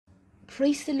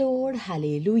Praise the Lord,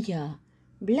 hallelujah.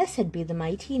 Blessed be the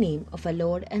mighty name of our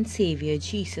Lord and Savior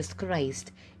Jesus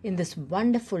Christ in this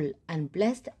wonderful and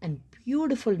blessed and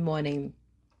beautiful morning.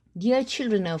 Dear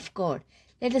children of God,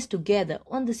 let us together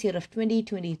on this year of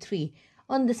 2023,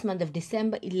 on this month of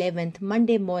December 11th,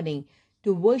 Monday morning,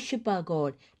 to worship our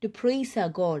God, to praise our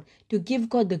God, to give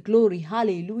God the glory,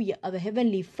 hallelujah, our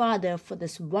Heavenly Father, for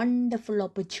this wonderful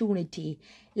opportunity.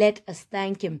 Let us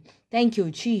thank Him. Thank you,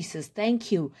 Jesus.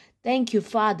 Thank you. Thank you,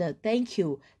 Father. Thank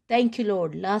you. Thank you,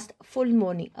 Lord. Last full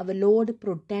morning, our Lord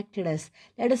protected us.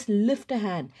 Let us lift a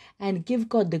hand and give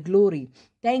God the glory.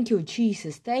 Thank you,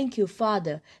 Jesus. Thank you,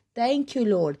 Father. Thank you,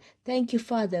 Lord. Thank you,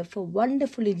 Father, for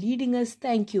wonderfully leading us.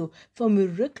 Thank you for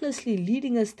miraculously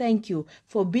leading us. Thank you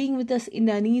for being with us in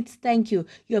our needs. Thank you.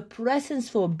 Your presence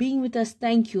for being with us.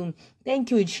 Thank you. Thank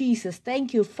you, Jesus.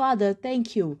 Thank you, Father.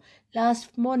 Thank you.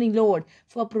 Last morning, Lord,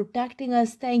 for protecting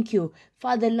us. Thank you.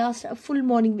 Father, last full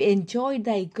morning, we enjoyed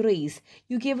thy grace.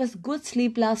 You gave us good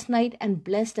sleep last night and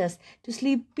blessed us to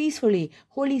sleep peacefully.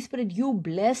 Holy Spirit, you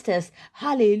blessed us.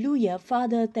 Hallelujah.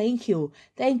 Father, thank you.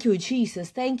 Thank you, Jesus.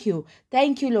 Thank you.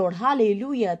 Thank you, Lord.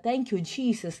 Hallelujah. Thank you,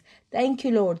 Jesus. Thank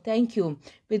you, Lord. Thank you.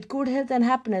 With good health and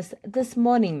happiness this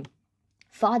morning,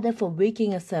 Father, for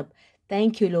waking us up.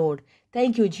 Thank you, Lord.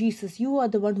 Thank you, Jesus. You are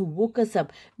the one who woke us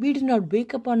up. We did not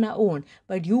wake up on our own,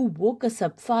 but you woke us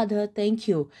up. Father, thank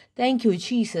you. Thank you,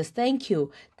 Jesus. Thank you.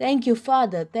 Thank you,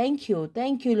 Father. Thank you.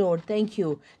 Thank you, Lord. Thank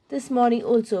you. This morning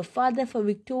also, Father, for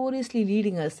victoriously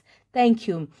leading us. Thank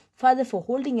you. Father, for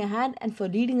holding a hand and for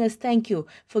leading us. Thank you.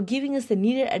 For giving us the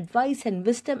needed advice and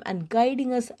wisdom and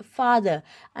guiding us, Father,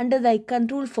 under thy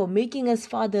control, for making us,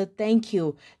 Father. Thank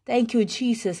you. Thank you,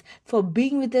 Jesus, for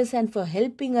being with us and for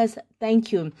helping us.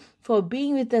 Thank you. For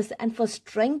being with us and for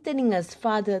strengthening us,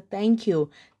 Father. Thank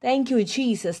you. Thank you,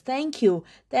 Jesus. Thank you.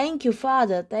 Thank you,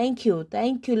 Father. Thank you.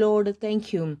 Thank you, Lord.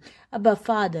 Thank you. Abba,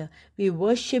 Father, we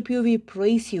worship you. We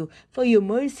praise you. For your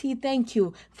mercy, thank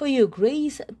you. For your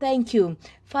grace, thank you.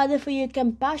 Father, for your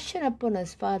compassion upon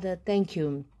us, Father, thank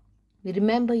you. We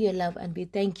remember your love and we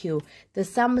thank you. The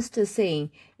psalmist is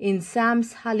saying in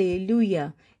Psalms,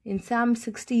 hallelujah, in Psalm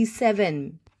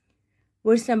 67,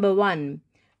 verse number 1,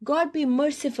 God be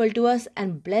merciful to us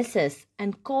and bless us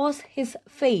and cause his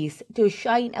face to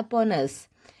shine upon us.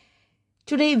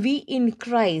 Today we in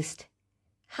Christ,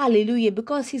 hallelujah,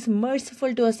 because he's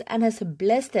merciful to us and has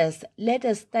blessed us, let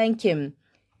us thank him.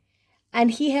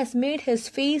 And he has made his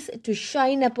face to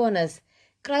shine upon us.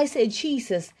 Christ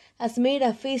Jesus has made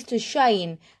our face to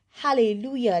shine.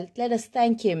 Hallelujah. Let us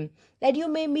thank him. That you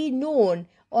may be known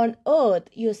on earth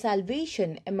your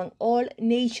salvation among all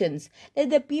nations.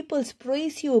 Let the peoples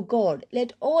praise you, God.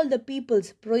 Let all the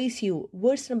peoples praise you.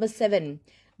 Verse number 7.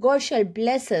 God shall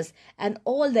bless us, and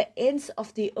all the ends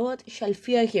of the earth shall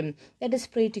fear him. Let us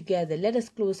pray together. Let us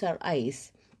close our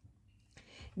eyes.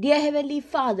 Dear Heavenly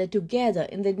Father, together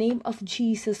in the name of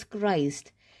Jesus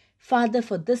Christ, Father,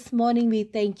 for this morning we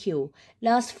thank you.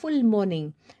 Last full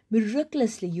morning,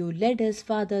 miraculously you led us,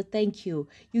 Father, thank you.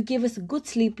 You gave us good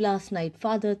sleep last night,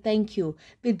 Father, thank you.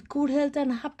 With good health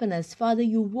and happiness, Father,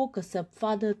 you woke us up,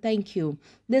 Father, thank you.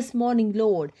 This morning,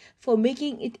 Lord, for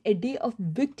making it a day of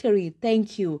victory,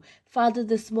 thank you. Father,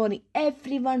 this morning,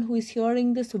 everyone who is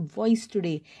hearing this voice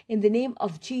today, in the name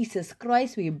of Jesus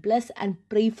Christ, we bless and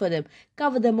pray for them.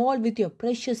 Cover them all with your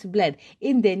precious blood.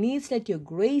 In their needs, let your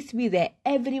grace be there.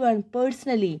 Everyone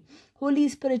personally, Holy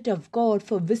Spirit of God,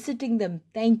 for visiting them,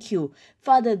 thank you.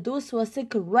 Father, those who are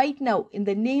sick right now, in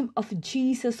the name of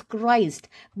Jesus Christ,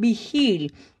 be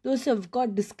healed. Those who have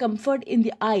got discomfort in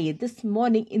the eye this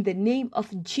morning, in the name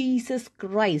of Jesus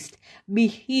Christ, be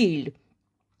healed.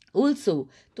 Also,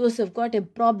 those who have got a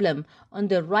problem on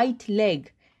the right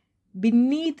leg,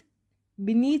 beneath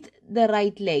the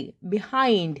right leg,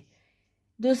 behind,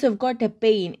 those who have got a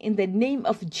pain, in the name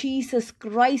of Jesus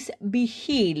Christ, be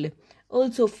healed.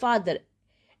 Also, Father,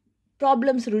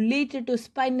 problems related to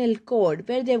spinal cord,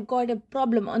 where they've got a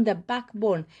problem on the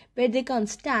backbone, where they can't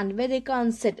stand, where they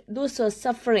can't sit, those who are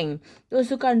suffering, those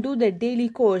who can't do their daily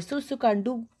course, those who can't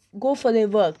go for their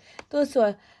work, those who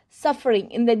are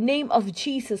suffering, in the name of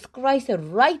Jesus Christ,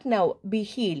 right now be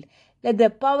healed. Let the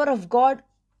power of God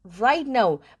right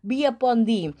now be upon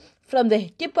thee, from the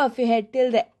tip of your head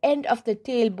till the end of the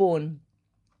tailbone.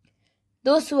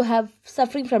 Those who have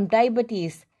suffering from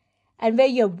diabetes, and where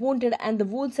you're wounded and the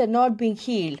wounds are not being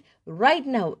healed, right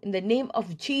now, in the name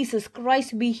of Jesus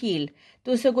Christ, be healed.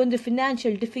 Those who are going through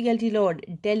financial difficulty,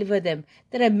 Lord, deliver them.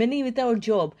 There are many without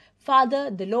job. Father,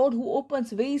 the Lord who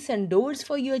opens ways and doors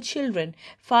for your children.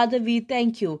 Father, we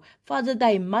thank you. Father,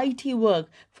 thy mighty work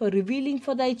for revealing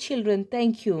for thy children,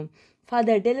 thank you.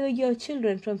 Father, deliver your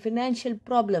children from financial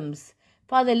problems.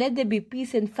 Father, let there be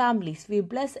peace in families. We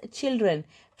bless children.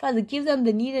 Father, give them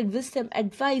the needed wisdom,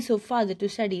 advice, O Father, to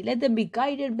study. Let them be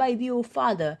guided by Thee, O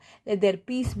Father. Let their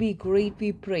peace be great,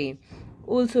 we pray.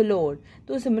 Also, Lord,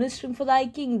 those who are ministering for Thy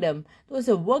kingdom, those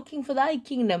who are working for Thy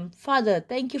kingdom, Father,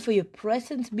 thank You for Your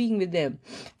presence being with them.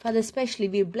 Father, especially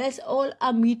we bless all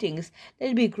our meetings.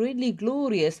 Let it be greatly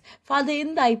glorious. Father,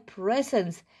 in Thy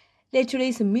presence, let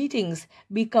today's meetings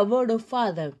be covered, O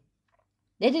Father.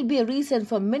 Let it be a reason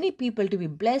for many people to be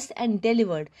blessed and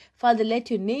delivered. Father,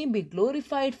 let Your name be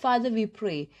glorified, Father, we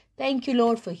pray. Thank You,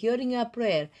 Lord, for hearing our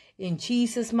prayer. In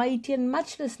Jesus' mighty and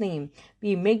matchless name,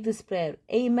 we make this prayer.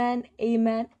 Amen,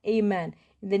 amen, amen.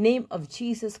 In the name of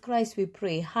Jesus Christ, we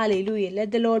pray. Hallelujah. Let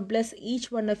the Lord bless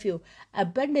each one of you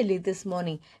abundantly this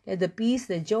morning. Let the peace,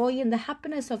 the joy, and the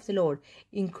happiness of the Lord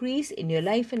increase in your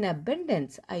life in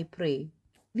abundance, I pray.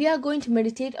 We are going to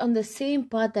meditate on the same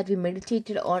part that we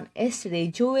meditated on yesterday,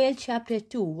 Joel chapter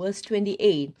 2, verse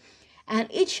 28. And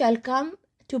it shall come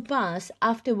to pass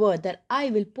afterward that I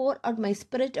will pour out my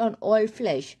spirit on all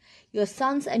flesh. Your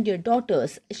sons and your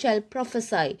daughters shall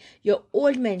prophesy. Your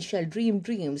old men shall dream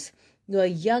dreams. Your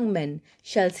young men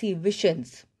shall see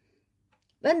visions.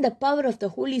 When the power of the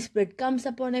Holy Spirit comes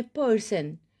upon a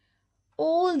person,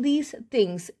 all these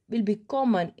things will be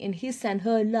common in his and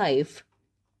her life.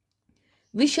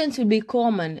 Visions will be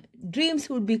common, dreams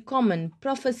would be common,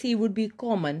 prophecy would be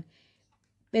common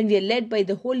when we are led by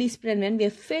the Holy Spirit, when we are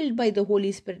filled by the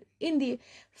Holy Spirit. In the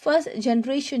first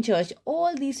generation church,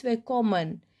 all these were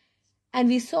common, and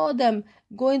we saw them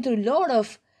going through lot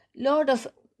of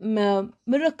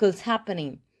miracles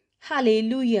happening.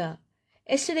 Hallelujah.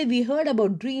 Yesterday we heard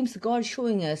about dreams God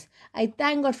showing us. I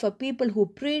thank God for people who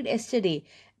prayed yesterday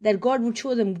that God would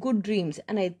show them good dreams,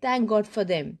 and I thank God for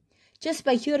them. Just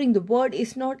by hearing the word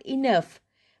is not enough,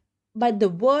 but the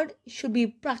word should be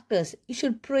practiced. You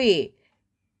should pray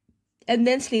and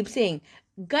then sleep, saying,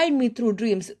 guide me through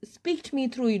dreams, speak to me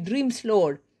through your dreams,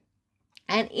 Lord.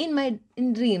 And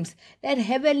in dreams, let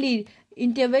heavenly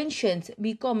interventions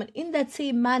be common. In that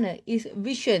same manner is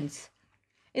visions.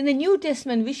 In the New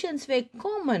Testament, visions were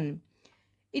common.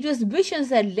 It was visions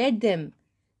that led them.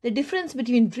 The difference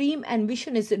between dream and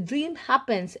vision is a dream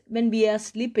happens when we are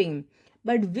sleeping.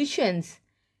 But visions,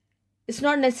 it's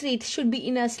not necessary, it should be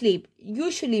in our sleep.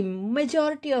 Usually,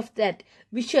 majority of that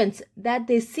visions that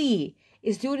they see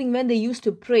is during when they used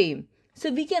to pray. So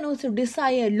we can also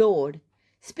desire, Lord,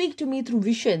 speak to me through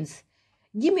visions.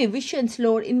 Give me visions,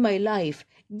 Lord, in my life.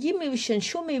 Give me visions,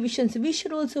 show me visions. We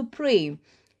should also pray.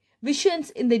 Visions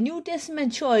in the New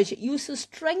Testament church used to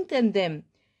strengthen them.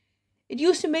 It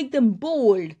used to make them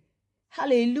bold.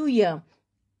 Hallelujah.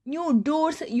 New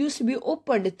doors used to be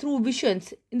opened through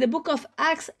visions. In the book of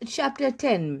Acts chapter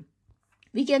 10,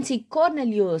 we can see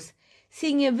Cornelius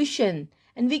seeing a vision,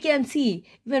 and we can see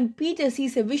when Peter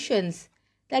sees a visions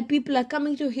that people are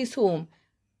coming to his home.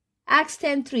 Acts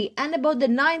 10:3, and about the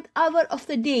 9th hour of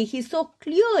the day, he saw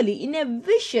clearly in a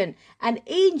vision an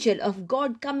angel of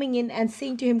God coming in and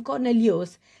saying to him,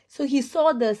 Cornelius. So he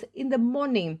saw this in the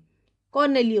morning,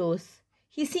 Cornelius.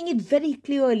 He's seeing it very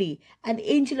clearly. An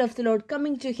angel of the Lord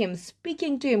coming to him,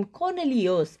 speaking to him.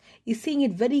 Cornelius is seeing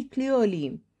it very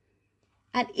clearly.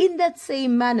 And in that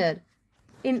same manner,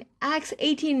 in Acts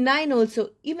 18:9 also,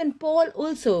 even Paul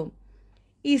also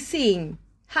is seeing,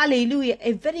 hallelujah,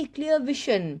 a very clear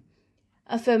vision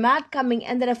of a mat coming,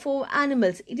 and there are 4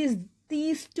 animals. It is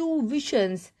these 2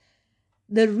 visions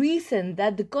the reason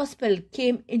that the gospel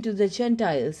came into the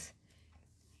Gentiles.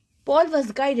 Paul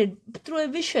was guided through a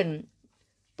vision.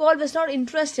 Paul was not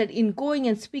interested in going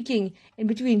and speaking in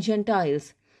between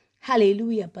Gentiles.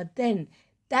 Hallelujah. But then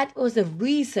that was the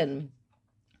reason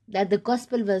that the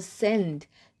gospel was sent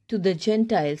to the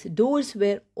Gentiles. Doors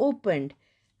were opened.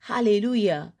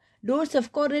 Hallelujah. Doors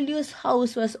of Cornelius'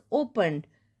 house was opened.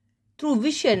 Through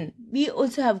vision, we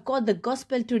also have got the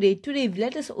gospel today. Today,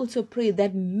 let us also pray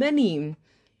that many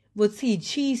would see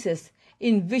Jesus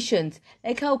in visions,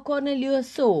 like how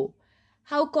Cornelius saw.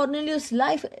 How Cornelius'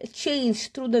 life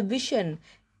changed through the vision.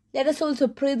 Let us also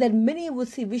pray that many would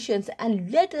see visions,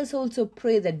 and let us also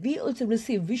pray that we also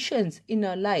receive visions in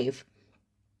our life.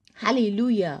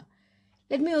 Hallelujah.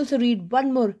 Let me also read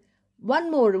one more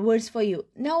verse for you.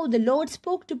 Now the Lord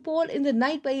spoke to Paul in the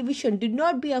night by a vision. Do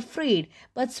not be afraid,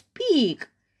 but speak,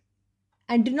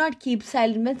 and do not keep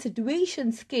silent when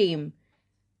situations came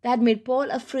that made Paul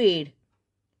afraid.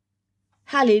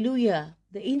 Hallelujah.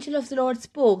 The angel of the Lord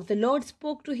spoke. The Lord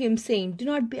spoke to him, saying, do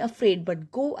not be afraid,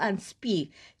 but go and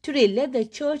speak. Today, let the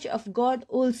church of God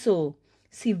also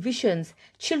see visions.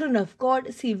 Children of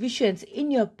God, see visions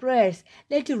in your prayers.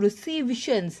 Let you receive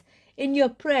visions in your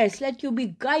prayers. Let you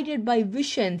be guided by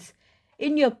visions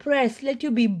in your prayers, let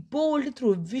you be bold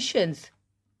through visions.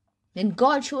 When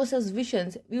God shows us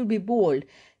visions, we will be bold.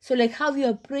 So like how we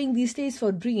are praying these days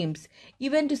for dreams,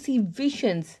 even to see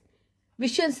visions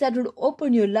that would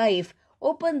open your life,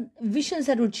 open visions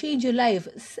that would change your life.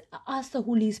 Ask the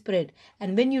Holy Spirit.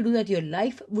 And when you do that, your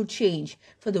life would change.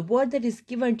 For the word that is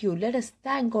given to you, let us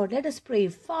thank God. Let us pray.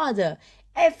 Father,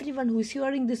 everyone who is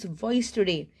hearing this voice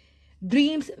today,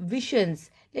 dreams,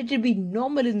 visions, let it be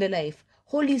normal in their life.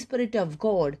 Holy Spirit of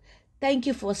God, thank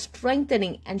you for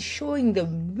strengthening and showing the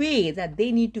way that they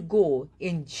need to go.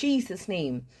 In Jesus'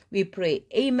 name, we pray.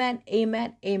 Amen,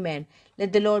 amen, amen.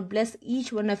 Let the Lord bless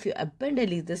each one of you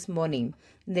abundantly this morning.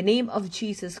 In the name of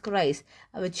Jesus Christ,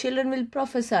 our children will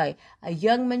prophesy, a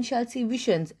young man shall see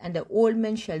visions, and an old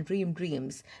man shall dream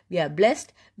dreams. We are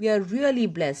blessed. We are really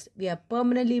blessed. We are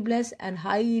permanently blessed and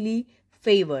highly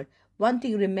favored. One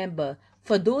thing remember,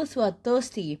 for those who are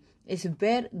thirsty, is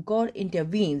where God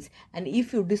intervenes, and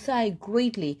if you desire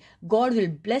greatly, God will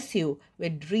bless you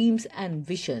with dreams and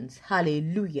visions.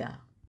 Hallelujah.